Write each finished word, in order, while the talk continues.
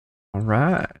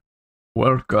Alright.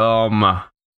 Welcome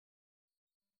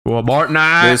to a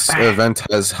Fortnite. This event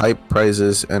has hype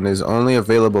prizes and is only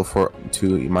available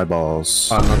to my balls.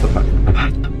 Not the fuck.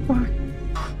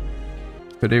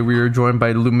 Today we are joined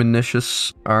by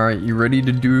Luminicious. Alright, you ready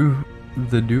to do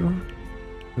the do?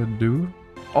 The do?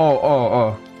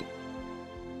 Oh.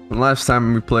 The last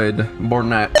time we played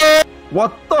Fortnite.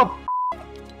 What the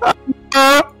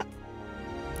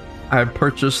I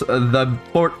purchased the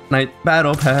Fortnite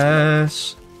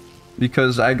Battlepass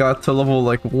because I got to level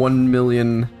like 1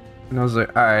 million and I was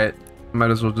like, alright,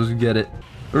 might as well just get it.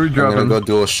 Where are we dropping? I'm gonna go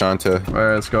duel Shanta.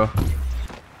 Alright, let's go.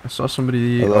 I saw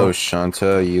somebody. Hello,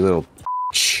 Shanta, you little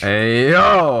Hey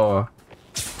yo!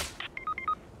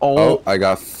 Oh, I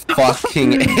got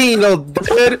fucking anal,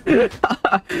 dude!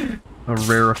 A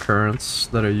rare occurrence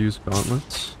that I use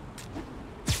gauntlets.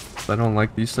 I don't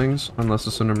like these things unless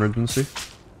it's an emergency.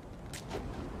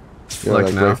 You're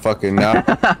like now. Fucking now.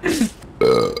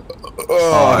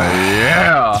 Oh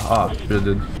yeah! Oh shit,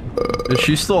 dude. Is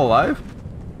she still alive?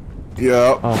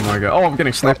 Yeah. Oh my god. Oh, I'm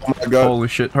getting sniped. Oh my god. Holy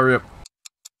shit, hurry up.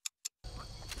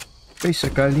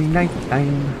 Basically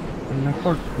nighttime. And a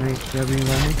Fortnite,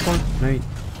 everyone Fortnite.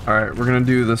 Alright, we're gonna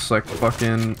do this like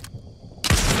fucking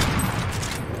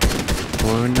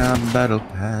Fortnite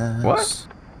Battlepass. What?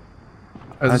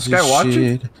 Is this guy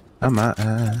watching? On my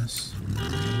ass.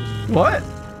 What?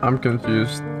 I'm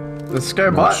confused. This guy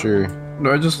bot? Sure.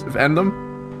 Do I just end him?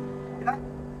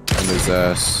 On his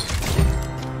ass.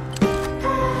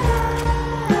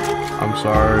 I'm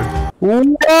sorry.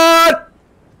 What?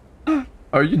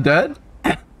 Are you dead?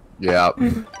 Yeah.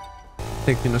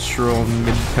 Taking a stroll in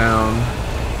Midtown,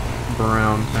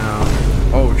 Brown Town.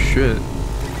 Oh shit.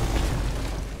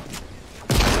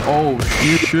 Oh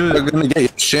shit. You're gonna get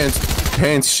your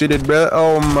pants shitted, bro.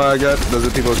 Oh my god. Those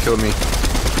are people who killed me.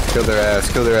 Kill their ass.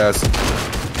 Kill their ass.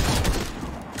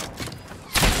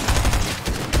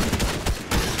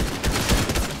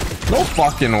 No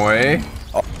fucking way.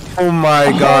 Oh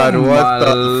my god, oh what my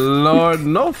the lord,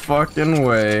 no fucking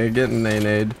way. Getting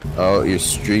nade. Oh, your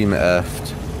stream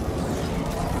effed.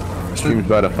 Your stream's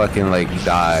about to fucking like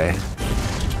die.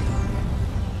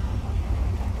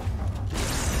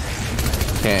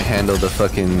 Can't handle the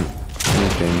fucking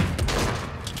anything.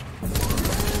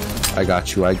 I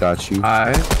got you, I got you.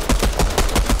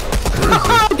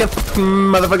 Get fucking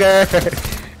motherfucker!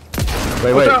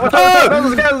 Wait. Watch out,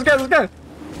 this guy!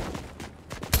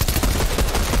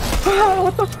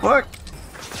 What the fuck?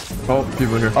 Oh,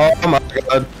 people here. Oh my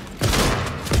god.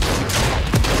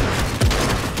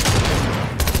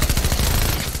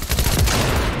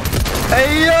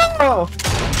 Hey yo!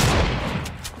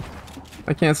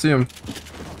 I can't see him.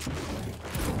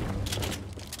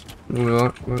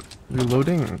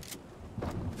 Reloading.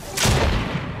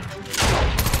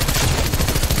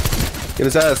 Get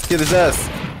his ass, get his ass!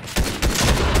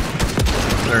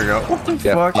 There we go. What the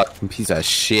fuck? Fucking piece of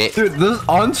shit. Dude, this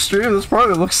on stream, this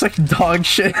probably looks like dog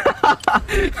shit.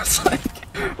 It's like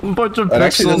a bunch of It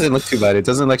actually pixels. doesn't look too bad. It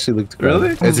doesn't actually look too bad.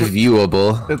 Really? It's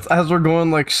viewable. It's as we're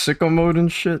going like sicko mode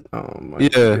and shit. Oh my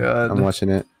god. I'm watching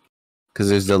it. Cause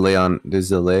there's delay on. There's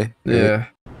delay. Yeah.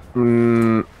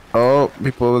 Oh,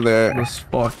 people over there. This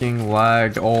fucking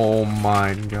lag. Oh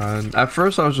my god. At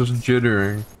first I was just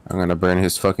jittering. I'm gonna burn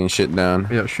his fucking shit down.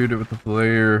 Yeah, shoot it with the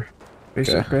flare.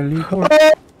 Basically.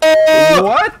 Okay.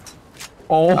 What?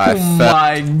 Oh my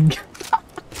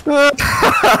god.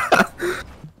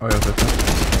 Oh yeah, that's it.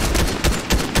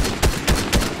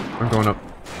 I'm going up.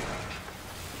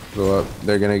 Go up.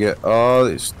 They're gonna get. Oh,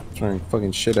 they're throwing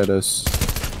fucking shit at us.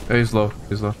 Hey, he's low.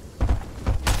 He's low.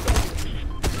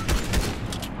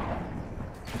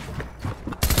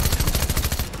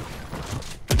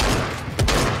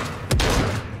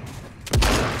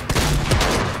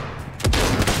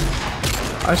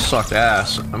 I suck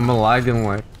ass. I'm lagging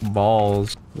like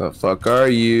balls. The fuck are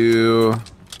you?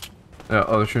 Yeah,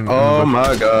 oh, they're shooting. Oh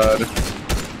my god.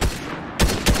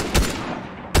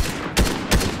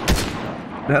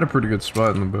 They had a pretty good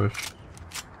spot in the bush.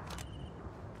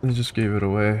 They just gave it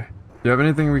away. Do you have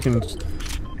anything we can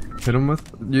hit them with?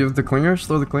 Do you have the clingers?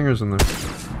 Throw the clingers in there.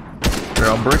 Here,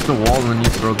 I'll break the wall and then you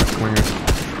throw the clingers.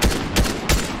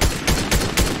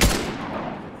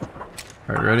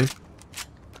 Alright, ready?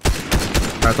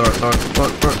 Alright, throw it.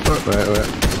 Wait.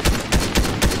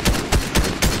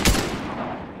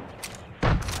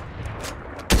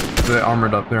 They're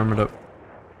armored up.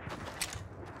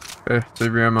 Okay,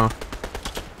 save your ammo.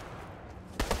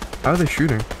 How are they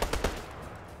shooting?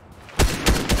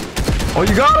 Oh,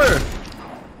 you got her!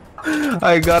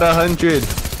 I got 100.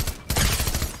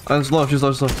 She's low, she's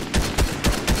low.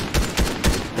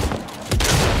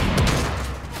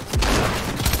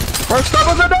 First up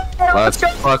on the door! Let's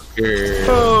fucker.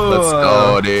 Let's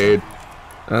go, dude.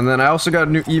 And then I also got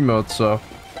a new emote, so.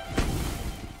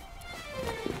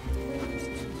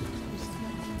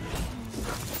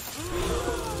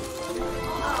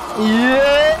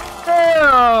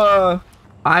 Yeah!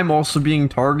 I'm also being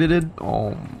targeted.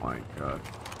 Oh my god.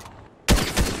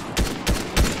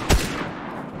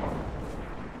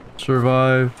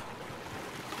 Survive.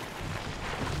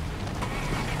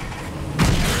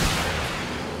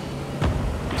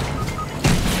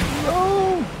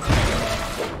 No!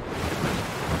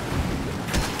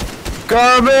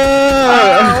 Come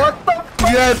here! What the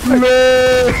fuck? Get me!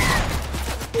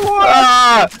 What?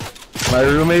 Ah! My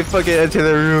roommate fucking entered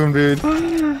the room, dude.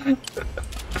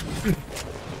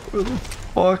 What the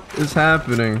fuck is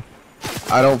happening?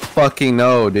 I don't fucking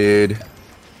know, dude.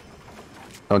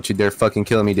 Don't you dare fucking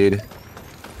kill me, dude.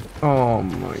 Oh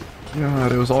my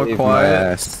god, it was all Save my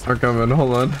quiet. ass. I'm coming,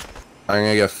 hold on.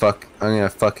 I'm gonna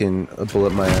fucking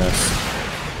bullet my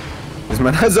ass. Is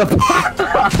my eyes up?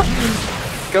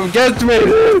 Come get me,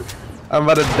 dude! I'm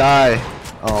about to die.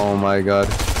 Oh my god.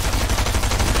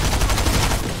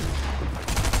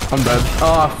 I'm dead.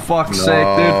 Oh, fuck's sake,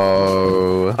 dude.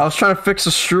 No. I was trying to fix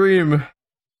the stream.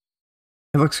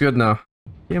 It looks good now.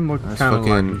 Game looks kind of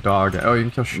fucking- like dog. Oh, you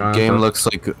can kill Shanta. Game looks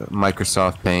like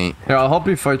Microsoft Paint. Here, I'll help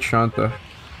you fight Shanta.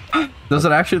 Does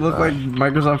it actually look like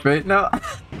Microsoft Paint now?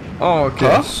 Oh, okay.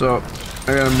 Huh? So,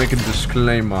 I gotta make a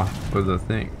disclaimer for the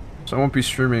thing. So I won't be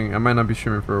streaming. I might not be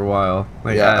streaming for a while.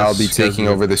 Like, Yeah, as I'll be taking scheduled.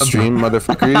 over the stream,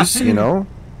 motherfuckers, you know?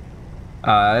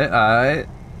 Alright.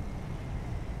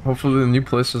 Hopefully the new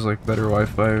place is like better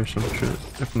Wi-Fi or some shit.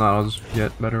 If not, I'll just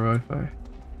get better Wi-Fi.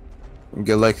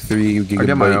 Get like 3 get my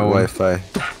gigabyte own. Wi-Fi.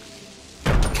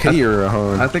 Get your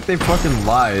own. I think they fucking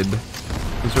lied.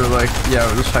 Cause they're like, yeah,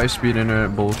 this high-speed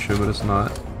internet bullshit, but it's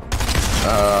not.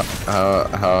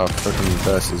 How fucking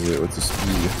fast is it with the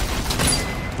speed?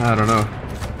 I don't know.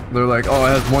 They're like, oh, it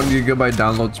has 1 gigabyte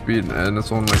download speed, and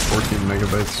it's only like 14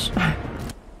 megabytes.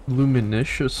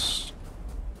 Luminicious.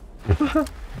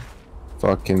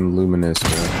 Fucking luminous,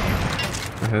 bro.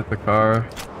 I hit the car.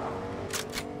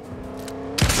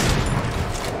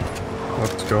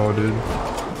 Let's go, dude.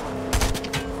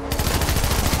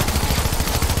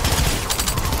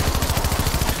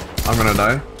 I'm gonna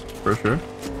die, for sure.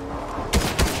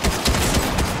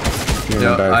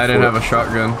 Yeah, I didn't have a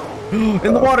shotgun.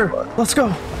 In the water! Let's go!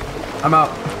 I'm out.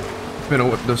 Gonna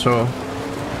whip this hole.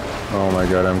 Oh my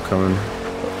god, I'm coming.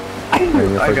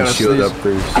 I I gotta shield sneeze. up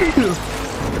first.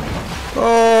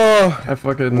 Oh! I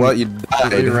fucking... What? You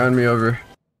They died. ran me over.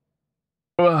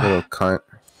 Little cunt.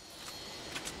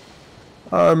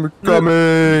 I'm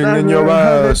coming in your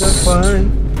ass.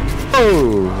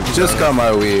 Oh! Just got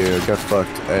my wheel. Got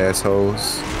fucked,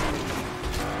 assholes.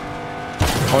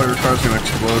 Oh, your car's gonna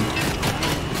explode.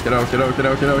 Get out, get out, get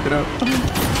out, get out, get out.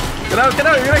 Get out, get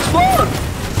out, you're gonna explode!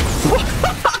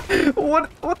 What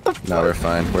the fuck? No, we're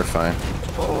fine. We're fine.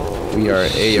 Oh, We are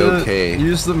A-okay.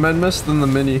 Use the med mist and the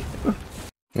mini.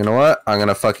 You know what? I'm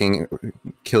gonna fucking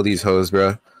kill these hoes,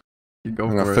 bro. You go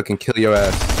I'm for gonna it. fucking kill your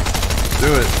ass. Do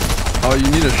it. Oh, you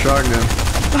need a shotgun.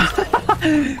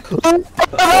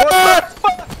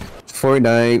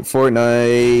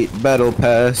 Fortnite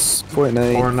Battlepass.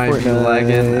 Fortnite be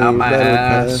lagging out my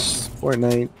ass.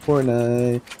 Fortnite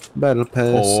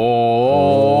Battlepass.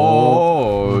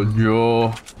 Oh,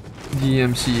 Joe.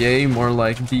 DMCA, more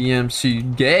like DMC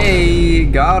gay.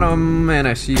 Got him, and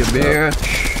I see a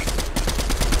bitch.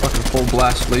 Fucking full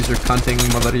blast laser cunting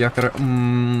mother yakara.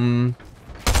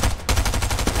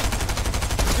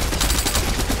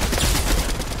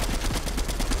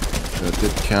 That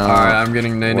did count. Alright, I'm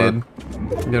getting naded.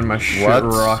 I'm getting my shit What?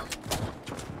 rocked.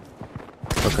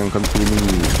 Fucking come to me.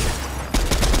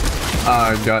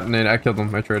 I got naded. I killed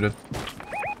him. I traded.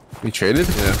 We traded?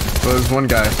 Yeah. But there's one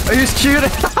guy. Oh, he's shooting!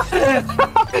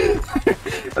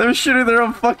 They're shooting their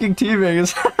own fucking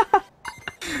teammates.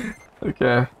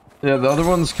 Okay. Yeah, the other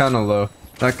one's kind of low.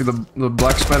 Like, the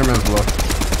black Spider-Man's low.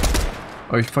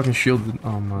 Oh, he fucking shielded.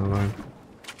 Oh, my lord.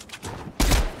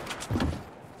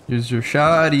 Use your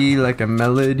shotty like a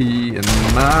melody in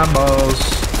my balls.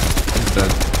 He's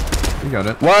dead. You got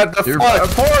it. What the You're fuck?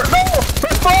 Fort! No!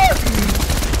 Press Fort!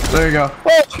 There you go.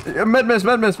 Oh! Med mist,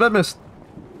 med mist, med mist.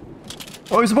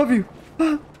 Oh, he's above you.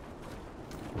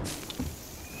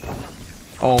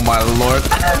 Oh my lord.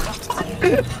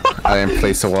 I didn't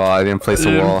place a wall. I didn't place a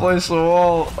You didn't wall. place the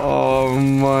wall. Oh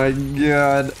my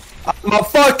god. I'm a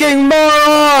fucking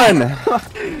moron!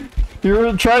 You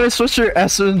were trying to switch your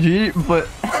SMG, but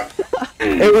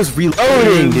It was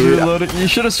reloading, dude. reloading. You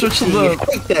should have switched to the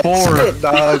Take that forward. shit,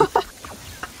 dog.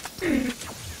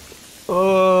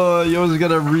 Oh, you always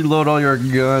gotta reload all your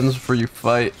guns before you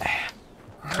fight.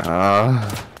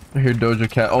 I hear Doja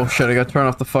Cat. Oh shit, I gotta turn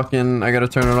off the fucking... I gotta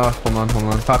turn it off. Hold on.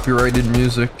 Copyrighted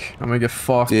music. I'm gonna get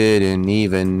fucked. Didn't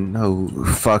even know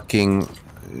fucking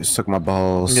suck my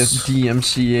balls. I guess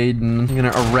DMCA'd and I'm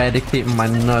gonna eradicate my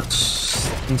nuts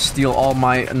and steal all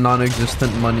my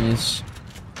non-existent monies.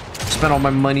 Spend all my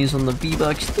monies on the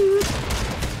V-Bucks, dude.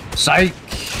 Psych!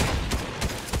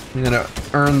 I'm gonna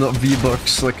earn the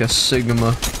V-Bucks like a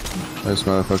Sigma. This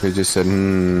motherfucker just said,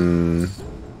 I'm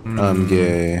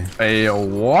gay. Hey,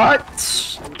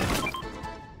 what?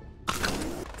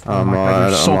 Oh my god,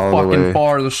 you're so fucking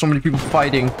far. There's so many people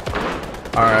fighting.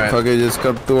 Alright. Fucker just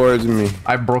come towards me.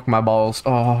 I broke my balls.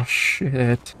 Oh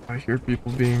shit. I hear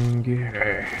people being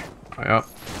gay. Yep.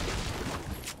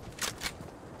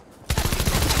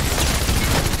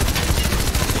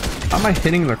 How am I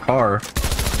hitting the car?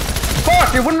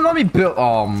 Fuck! It wouldn't let me build.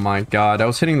 Oh my god. I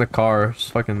was hitting the car. It's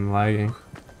fucking lagging.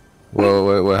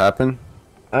 Whoa, what happened?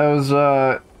 I was,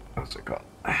 what's it called?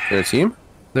 There a team?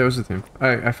 There was a team.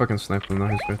 I fucking sniped him.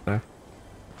 He's right there.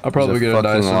 I'll probably get a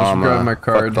dice. So just grab my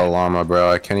card. Fuck the llama,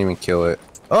 bro. I can't even kill it.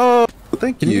 Oh,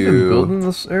 thank you. Can you even build in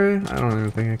this area? I don't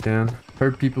even think I can.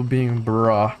 Heard people being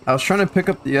bruh. I was trying to pick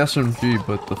up the SMG,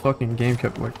 but the fucking game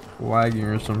kept like lagging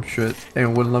or some shit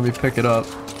and wouldn't let me pick it up.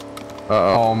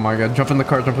 Oh my god, jump in the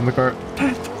car, You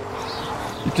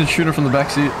can shoot him from the back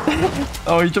seat.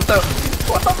 Oh, he jumped out.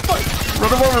 What the fuck?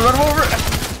 Run him over.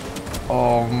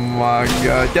 Oh my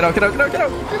god. Get out. You're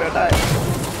gonna die.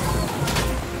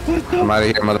 I'm out of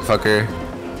here, motherfucker.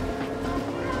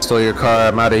 Stole your car,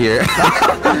 I'm out of here.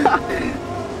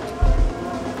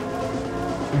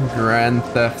 Grand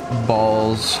Theft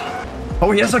Balls.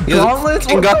 Oh, he has a gauntlet?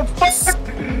 What the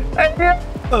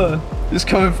fuck? He's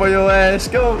coming for your ass.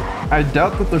 Go. I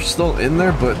doubt that they're still in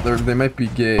there, but they might be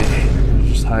gay. They're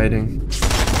just hiding.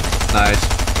 Nice.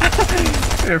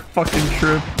 They're fucking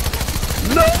trip.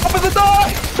 No, open the door!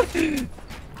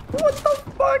 What the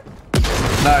fuck?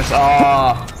 Nice.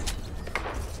 Ah.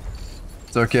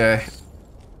 It's okay.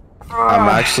 I'm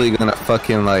actually gonna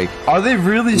fucking like. Are they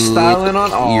really styling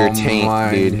on? Oh your taint,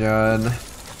 my dude. god,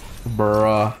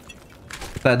 bruh.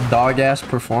 That dog ass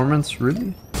performance,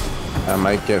 really? I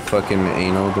might get fucking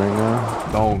anal right now.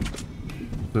 Don't.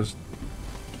 Just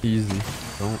easy.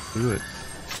 Don't do it.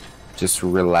 Just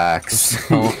relax.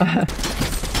 Don't.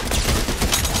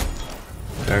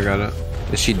 Yeah, I got it.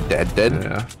 Is she dead?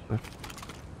 Yeah.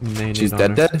 She's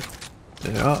dead?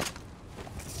 Yeah.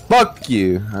 Fuck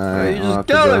you! Alright, You just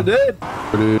killed her, dude!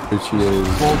 She is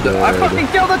dead. I fucking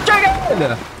killed the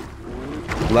chicken!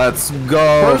 Let's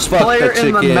go! First player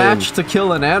in the match to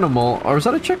kill an animal. Or was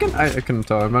that a chicken? I couldn't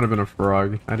tell. It might have been a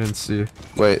frog. I didn't see.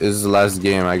 Wait, this is the last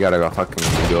game. I gotta go fucking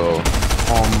go.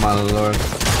 Oh my lord.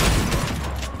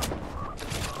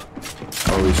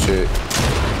 Holy shit.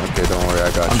 Okay, don't worry,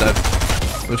 I got you. I'm dead.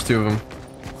 There's two of them.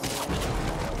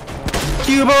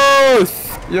 You both!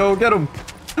 Yo, get him!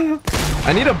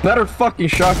 I need a better fucking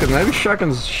shotgun. Maybe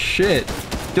shotgun's shit.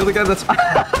 Kill the guy that's...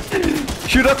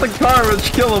 Shoot at the car and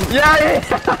kill him. Yeah!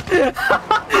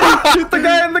 Shoot the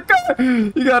guy in the car!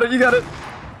 You got it.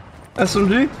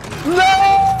 SMG? No!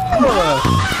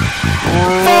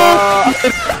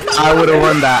 I would've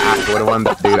won that.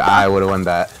 Dude. I would've won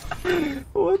that.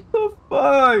 What the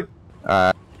fuck?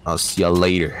 Alright, I'll see you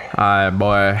later. Alright,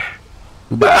 boy.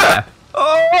 Bye.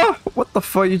 Oh! What the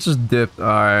fuck? You just dipped.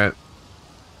 Alright.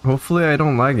 Hopefully I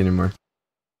don't lag anymore.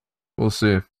 We'll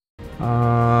see.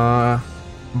 Bruh.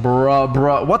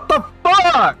 What the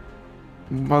fuck?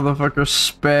 Motherfucker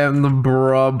spam the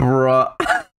bruh.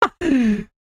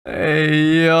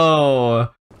 Hey, yo.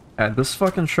 Yeah, this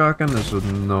fucking shotgun is a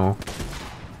no.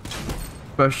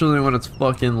 Especially when it's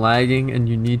fucking lagging and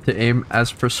you need to aim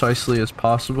as precisely as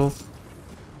possible.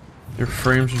 Your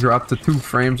frames drop to 2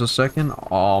 frames a second.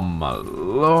 Oh my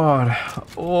lord.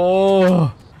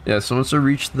 Oh. Yeah, so once I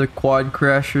reach the quad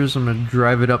crashers, I'm gonna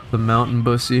drive it up the mountain,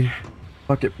 bussy.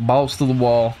 Fuck it, balls to the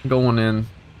wall, going in.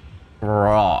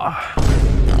 Raw.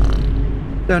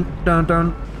 Dun.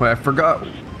 Wait, I forgot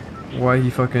why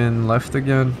he fucking left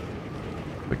again.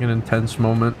 Like an intense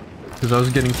moment. Because I was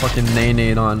getting fucking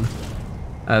nay-nayed on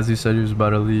as he said he was about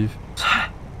to leave.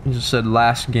 He just said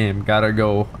last game, gotta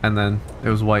go. And then it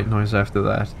was white noise after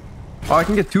that. Oh, I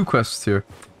can get 2 quests here.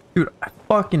 Dude, I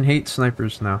fucking hate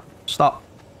snipers now. Stop.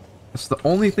 It's the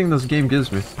only thing this game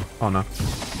gives me. Oh no.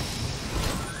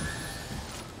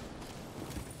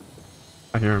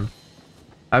 I hear him.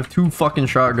 I have 2 fucking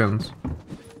shotguns.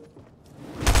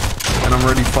 And I'm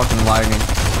already fucking lagging.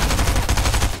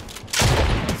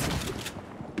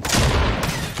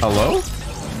 Hello?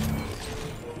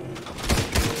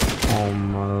 Oh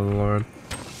my lord.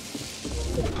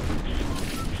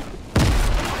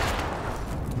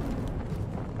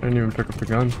 I didn't even pick up the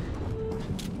gun.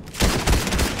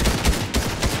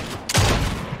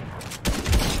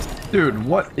 Dude,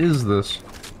 what is this?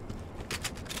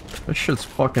 This shit's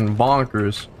fucking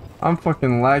bonkers. I'm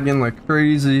fucking lagging like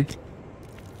crazy.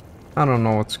 I don't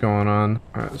know what's going on.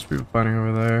 Alright, there's people fighting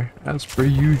over there. As per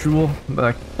usual.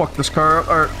 Like, fuck this car up.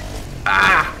 Or,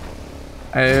 ah!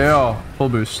 Hey, yo. Full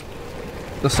boost.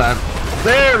 This time.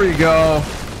 There we go.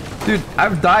 Dude,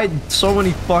 I've died so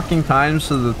many fucking times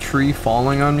to the tree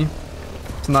falling on me.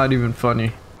 It's not even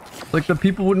funny. Like, the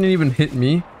people wouldn't even hit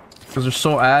me. Because they're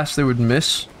so ass they would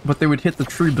miss. But they would hit the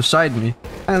tree beside me.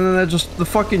 And then the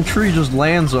fucking tree just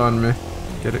lands on me.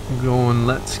 Get it going.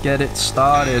 Let's get it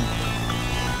started.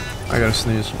 I gotta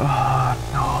sneeze. Oh,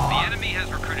 no. The enemy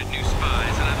has recruited new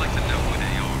spies, and I'd like to know who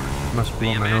they are. Must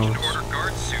blow The my imagined nose. order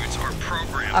guard suits are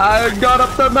programmed. I got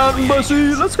up the mountain,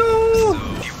 bussy. Let's go. So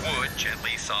if you would,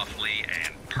 gently, softly,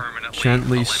 and permanently. Gently,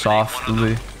 eliminate softly. one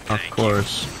of them. Of Thank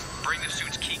course. you. Bring the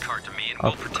suit's key card to me, and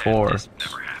Of we'll pretend course.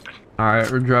 this never happened. Alright,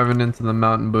 we're driving into the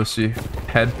mountain, bussy.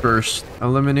 Head first.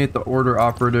 Eliminate the order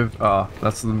operative. Oh,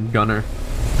 that's the gunner.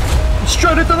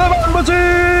 Straight into the mountain,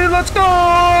 bussy. Let's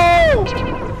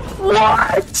go.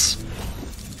 What?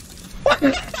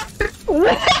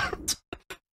 What?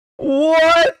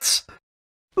 What?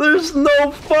 There's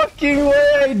no fucking way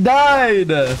I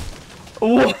died.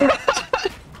 What?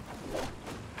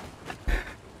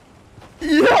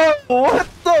 Yo, what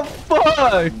the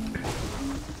fuck?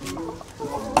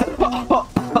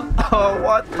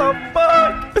 What the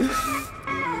fuck?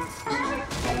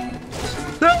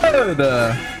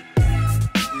 Dude!